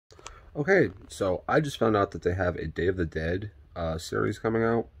Okay, so I just found out that they have a Day of the Dead series coming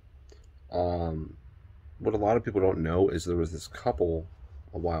out. Um, what a lot of people don't know is there was this couple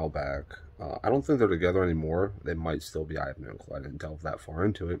a while back. I don't think they're together anymore. They might still be. I have no clue. I didn't delve that far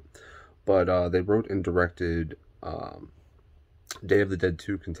into it. But they wrote and directed Day of the Dead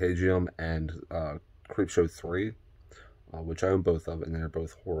 2 Contagium and Creepshow 3, which I own both of, and they're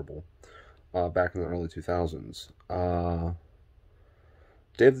both horrible, back in the early 2000s.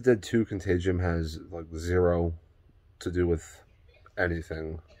 Day of the Dead 2 Contagium has like zero to do with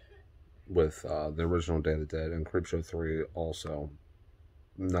anything with the original Day of the Dead, and Creepshow 3 also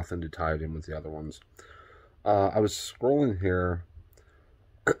nothing to tie it in with the other ones. I was scrolling here.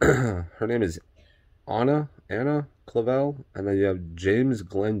 Her name is Ana Clavell, and then you have James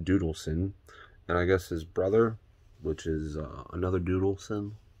Glenn Dudelson, and I guess his brother, which is another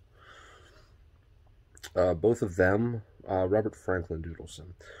Dudelson. Both of them, Robert Franklin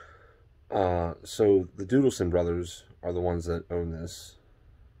Dudelson. So the Dudelson brothers are the ones that own this.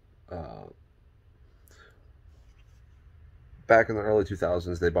 Back in the early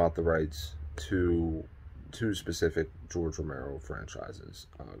 2000s, they bought the rights to two specific George Romero franchises,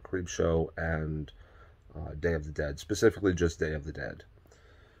 Creepshow and Day of the Dead, specifically just Day of the Dead,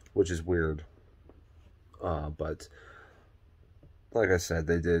 which is weird. But like I said,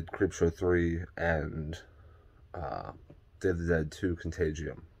 they did Creepshow 3 and Day of the Dead 2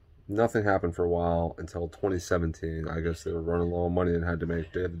 Contagium. Nothing happened for a while until 2017. I guess they were running low on money and had to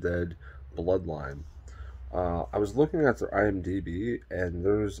make Day of the Dead Bloodline. I was looking at their IMDb, and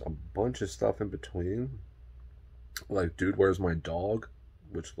there's a bunch of stuff in between. Like Dude, Where's My Dog?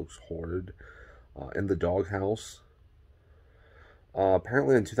 Which looks horrid. In the Doghouse.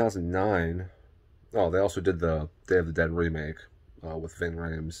 Apparently in 2009... Oh, they also did the Day of the Dead remake with Ving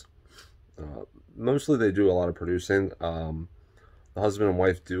Rhames. Mostly they do a lot of producing. The husband and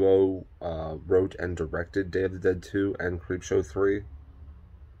wife duo wrote and directed Day of the Dead 2 and Creepshow 3.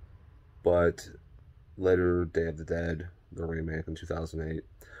 But later, Day of the Dead, the remake in 2008.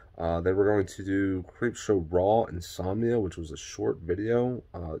 They were going to do Creepshow Raw Insomnia, which was a short video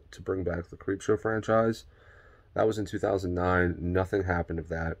to bring back the Creepshow franchise. That was in 2009. Nothing happened of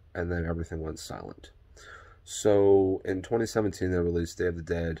that, and then everything went silent. So in 2017, they released Day of the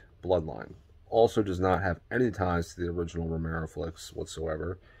Dead Bloodline. Also does not have any ties to the original Romero flicks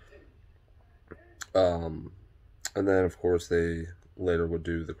whatsoever. And then, of course, they later would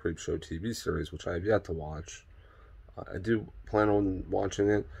do the Creepshow TV series, which I have yet to watch. I do plan on watching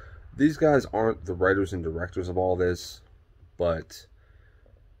it. These guys aren't the writers and directors of all this, but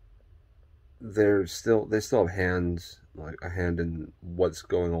they still have a hand in what's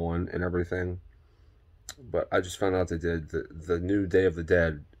going on and everything. But I just found out they did the new Day of the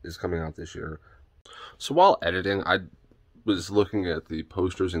Dead is coming out this year. So while editing, I was looking at the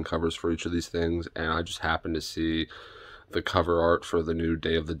posters and covers for each of these things, and I just happened to see the cover art for the new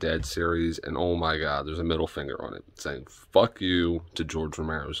Day of the Dead series, and oh my god, there's a middle finger on it saying "fuck you" to George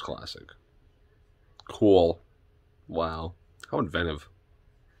Romero's classic. Cool. Wow. How inventive.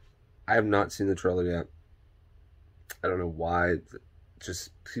 I have not seen the trailer yet. I don't know why.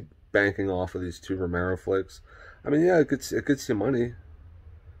 Just keep banking off of these two Romero flicks. I mean, yeah, it gets you money.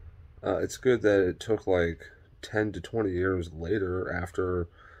 It's good that it took like 10 to 20 years later after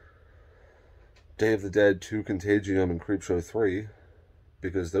Day of the Dead 2 Contagium and Creepshow 3,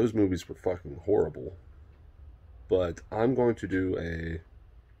 because those movies were fucking horrible. But I'm going to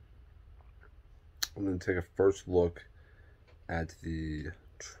take a first look at the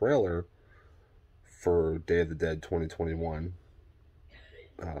trailer for Day of the Dead 2021.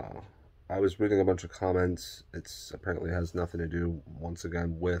 I was reading a bunch of comments. It's apparently has nothing to do, once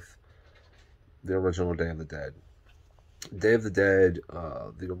again, with the original Day of the Dead. Day of the Dead,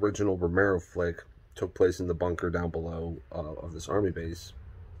 the original Romero flick, took place in the bunker down below of this army base.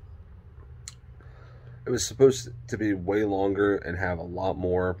 It was supposed to be way longer and have a lot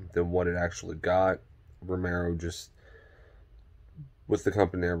more than what it actually got. Romero just, with the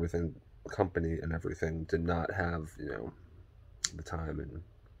company and everything, did not have, the time and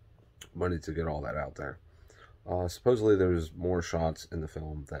money to get all that out there. Supposedly there's more shots in the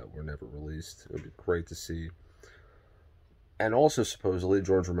film that were never released. It would be great to see. And also supposedly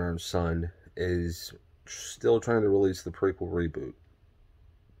George Romero's son is still trying to release the prequel reboot.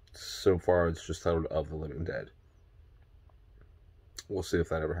 So far it's just titled Of the Living Dead. We'll see if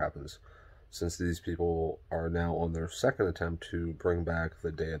that ever happens, since these people are now on their second attempt to bring back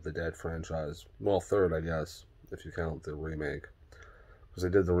the Day of the Dead franchise. Well, third, I guess, if you count the remake. Because they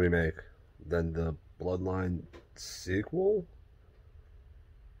did the remake, then the Bloodline sequel,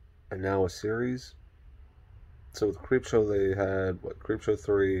 and now a series. So with Creepshow, they had, Creepshow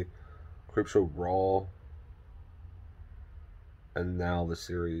 3, Creepshow Raw, and now the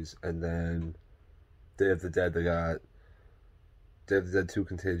series, and then Day of the Dead, they got Day of the Dead 2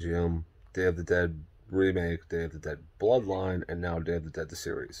 Contagium, Day of the Dead Remake, Day of the Dead Bloodline, and now Day of the Dead the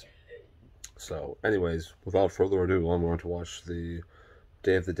series. So, anyways, without further ado, I'm going to watch the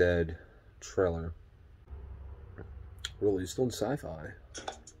Day of the Dead trailer. Released on SyFy.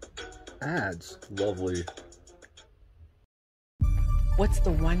 Ads. Lovely. What's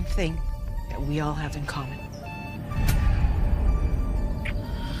the one thing that we all have in common?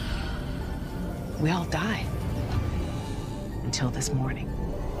 We all die. Until this morning.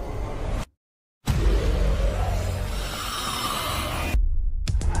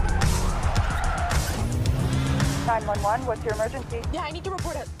 911, what's your emergency? Yeah, I need to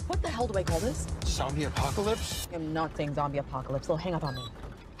report it. What the hell do I call this? Zombie apocalypse? I'm not saying zombie apocalypse. They'll hang up on me.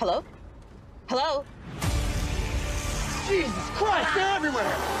 Hello? Hello? Jesus Christ, they're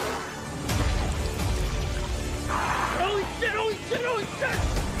everywhere! Holy shit, holy shit, holy shit!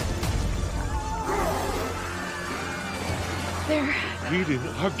 There. Eating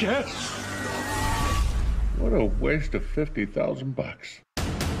our guests. What a waste of $50,000.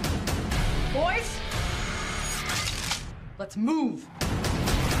 Boys? Let's move.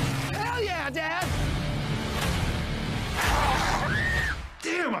 Hell yeah, Dad!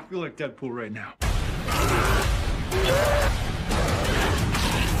 Damn, I feel like Deadpool right now.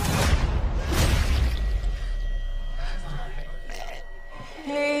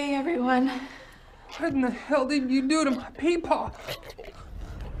 Hey, everyone. What in the hell did you do to my peepaw?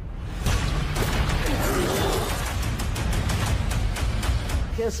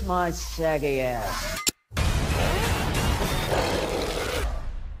 Kiss my saggy ass.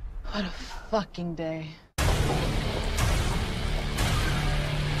 What a fucking day.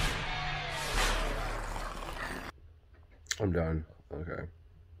 I'm done. Okay.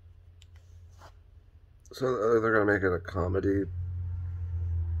 So they're gonna make it a comedy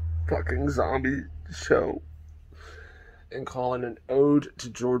fucking zombie show and call it an ode to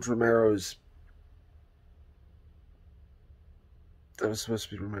George Romero's. That was supposed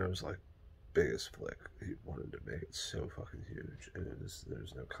to be Romero's like biggest flick. He wanted to make it so fucking huge, and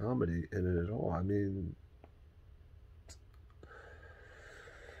there's no comedy in it at all. I mean,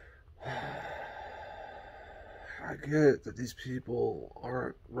 I get that these people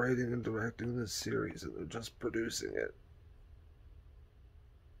aren't writing and directing this series and they're just producing it.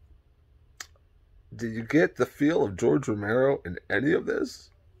 Do you get the feel of George Romero in any of this?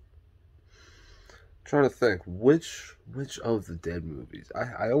 I'm trying to think, which of the Dead movies?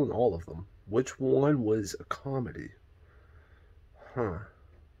 I own all of them. Which one was a comedy? Huh.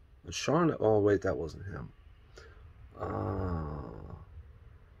 Sean, oh wait, that wasn't him.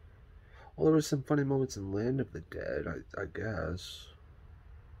 Well, there were some funny moments in Land of the Dead, I guess.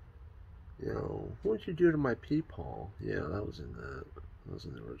 You know, what'd you do to my peepaw? Yeah, that was in that. That was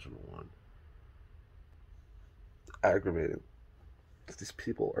in the original one. Aggravating. These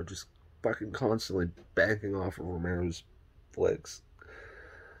people are just fucking constantly banking off of Romero's flicks.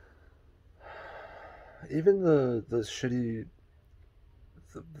 Even the shitty,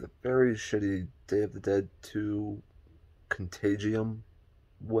 the very shitty Day of the Dead 2 Contagium,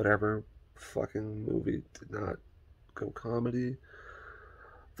 whatever fucking movie did not go comedy.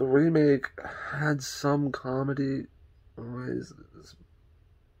 The remake had some comedy. It's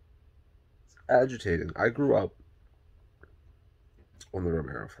agitating. I grew up on the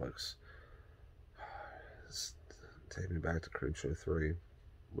Romero flicks. Take me back to Creepshow 3,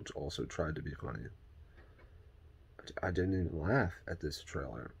 which also tried to be funny. I didn't even laugh at this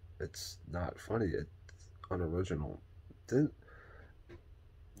trailer. It's not funny. It's unoriginal.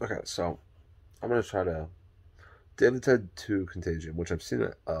 Okay, so I'm gonna try to Day of the Dead 2 Contagium, which I've seen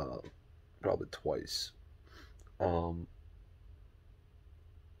it probably twice.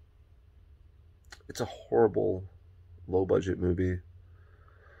 It's a horrible, low budget movie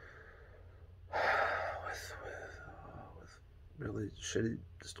with really shitty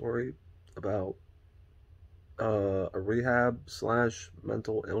story about a rehab /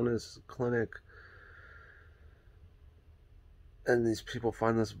 mental illness clinic, and these people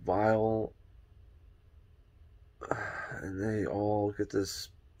find this vial, and they all get this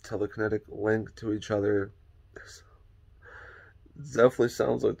telekinetic link to each other. It definitely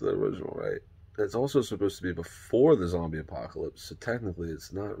sounds like the original, right? It's also supposed to be before the zombie apocalypse, so technically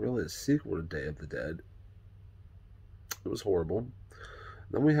it's not really a sequel to Day of the Dead. It was horrible.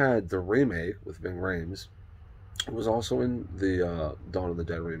 Then we had the remake with Ving Rhames. It was also in the Dawn of the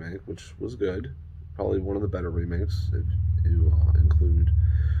Dead remake, which was good. Probably one of the better remakes if you include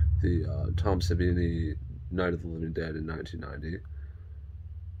the Tom Savini Night of the Living Dead in 1990.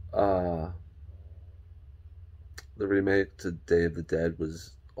 the remake to Day of the Dead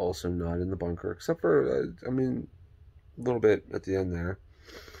was also not in the bunker, except for, I mean, a little bit at the end there.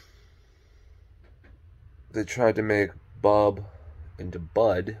 They tried to make Bub into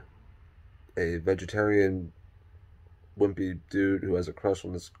Bud, a vegetarian wimpy dude who has a crush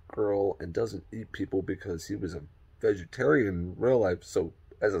on this girl and doesn't eat people because he was a vegetarian in real life. So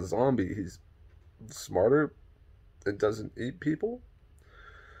as a zombie, he's smarter and doesn't eat people.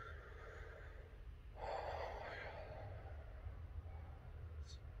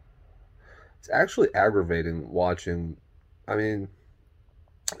 It's actually aggravating watching. I mean,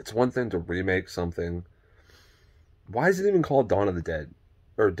 it's one thing to remake something. Why is it even called Dawn of the Dead?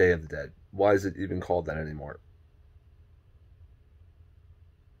 Or Day of the Dead? Why is it even called that anymore?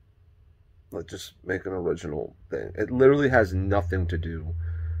 Like, just make an original thing. It literally has nothing to do.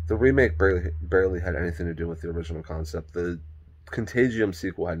 The remake barely had anything to do with the original concept. The Contagium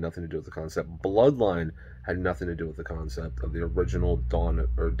sequel had nothing to do with the concept. Bloodline had nothing to do with the concept of the original Dawn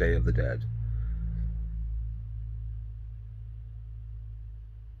or Day of the Dead.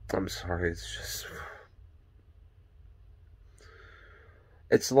 I'm sorry, it's just...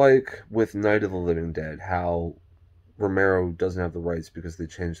 It's like with Night of the Living Dead, how Romero doesn't have the rights because they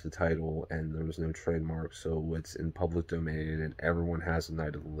changed the title and there was no trademark, so it's in public domain and everyone has a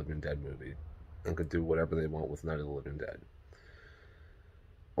Night of the Living Dead movie and could do whatever they want with Night of the Living Dead.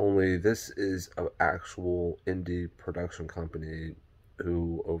 Only this is an actual indie production company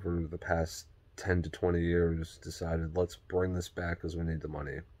who, over the past 10 to 20 years, decided, let's bring this back because we need the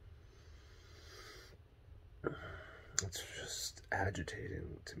money. It's just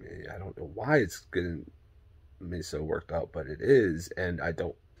agitating to me. I don't know why it's getting me so worked up, but it is, and I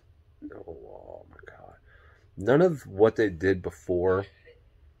don't know. Oh my god. None of what they did before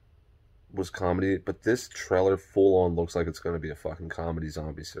was comedy, but this trailer full on looks like it's going to be a fucking comedy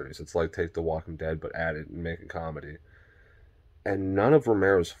zombie series. It's like take The Walking Dead, but add it and make it comedy. And none of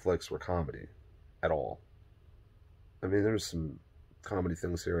Romero's flicks were comedy at all. I mean, there was some comedy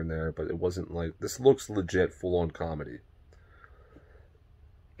things here and there, but it wasn't like, this looks legit full on comedy.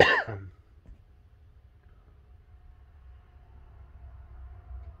 I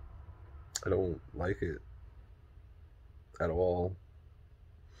don't like it at all.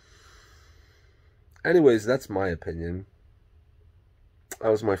 Anyways, that's my opinion. That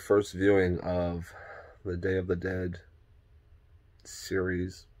was my first viewing of the Day of the Dead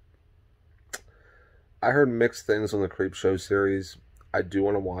series. I heard mixed things on the Creepshow series. I do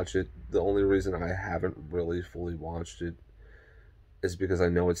want to watch it. The only reason I haven't really fully watched it is because I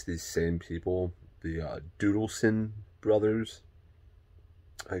know it's these same people. The Dudelson brothers.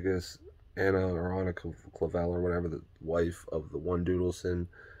 I guess Ana Clavell or whatever, the wife of the one Dudelson.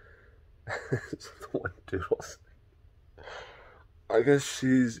 The one Dudelson. I guess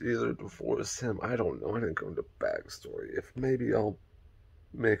she's either divorced him. I don't know. I didn't go into backstory. If maybe I'll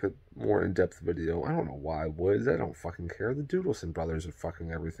make a more in-depth video. I don't know why I would. I don't fucking care. The Dudelson brothers are fucking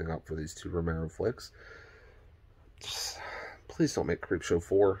everything up for these two Romero flicks. Just, please don't make Creepshow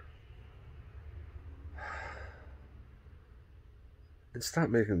 4. And stop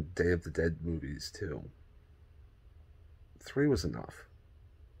making Day of the Dead movies, too. 3 was enough.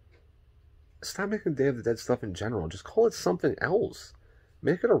 Stop making Day of the Dead stuff in general. Just call it something else.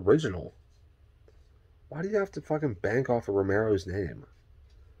 Make it original. Why do you have to fucking bank off of Romero's name?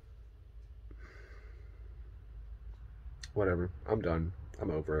 Whatever. I'm done.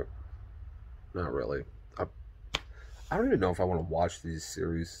 I'm over it. Not really. I don't even know if I want to watch these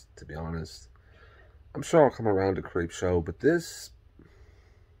series, to be honest. I'm sure I'll come around to Creepshow, but this...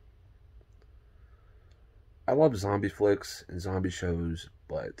 I love zombie flicks and zombie shows,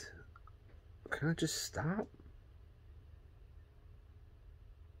 but... Can I just stop?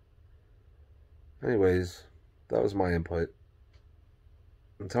 Anyways, that was my input.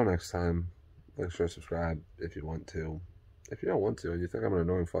 Until next time, like, share, subscribe if you want to. If you don't want to and you think I'm an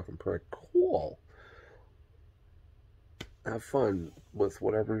annoying fucking prick, cool. Have fun with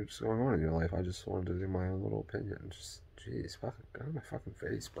whatever's going on in your life. I just wanted to do my own little opinion. Just, jeez, fucking, get out of my fucking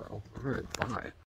face, bro. Alright, bye.